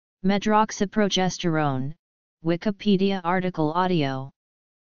Medroxyprogesterone, Wikipedia article audio.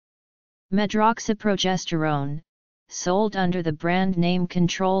 Medroxyprogesterone, sold under the brand name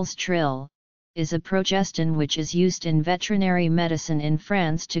Controls Trill, is a progestin which is used in veterinary medicine in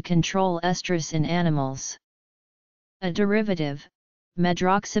France to control estrus in animals. A derivative,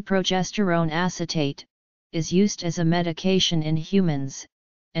 medroxyprogesterone acetate, is used as a medication in humans,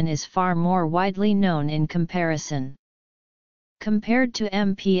 and is far more widely known in comparison. Compared to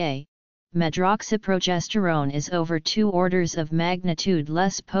MPA, medroxyprogesterone is over 2 orders of magnitude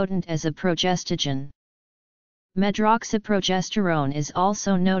less potent as a progestogen. Medroxyprogesterone is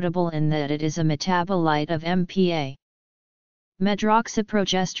also notable in that it is a metabolite of MPA.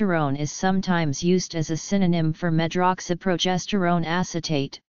 Medroxyprogesterone is sometimes used as a synonym for medroxyprogesterone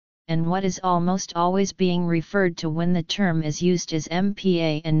acetate, and what is almost always being referred to when the term is used is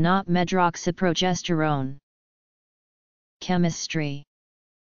MPA and not medroxyprogesterone. Chemistry.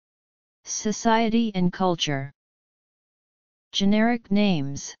 Society and culture. Generic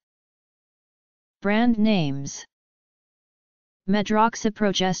names. Brand names.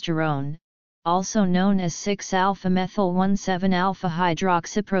 Medroxyprogesterone, also known as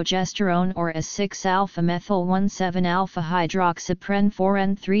 6-alpha-methyl-1,7-alpha-hydroxyprogesterone or as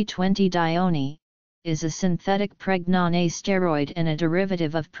 6-alpha-methyl-1,7-alpha-hydroxypren-4N320-dione, is a synthetic pregnane steroid and a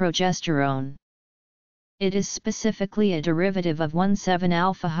derivative of progesterone. It is specifically a derivative of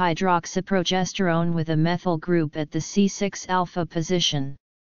 1,7-alpha-hydroxyprogesterone with a methyl group at the C6-alpha position.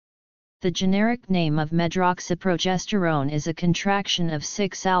 The generic name of medroxyprogesterone is a contraction of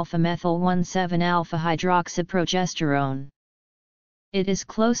 6-alpha-methyl-1,7-alpha-hydroxyprogesterone. It is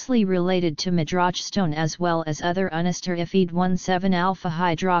closely related to medroxyprogesterone as well as other unesterified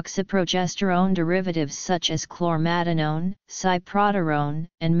 1,7-alpha-hydroxyprogesterone derivatives such as chlormadenone, cyproterone,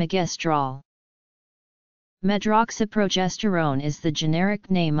 and megestrol. Medroxyprogesterone is the generic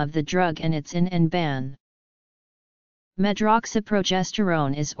name of the drug and its INN and ban.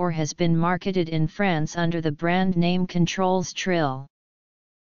 Medroxyprogesterone is or has been marketed in France under the brand name Controls Trill.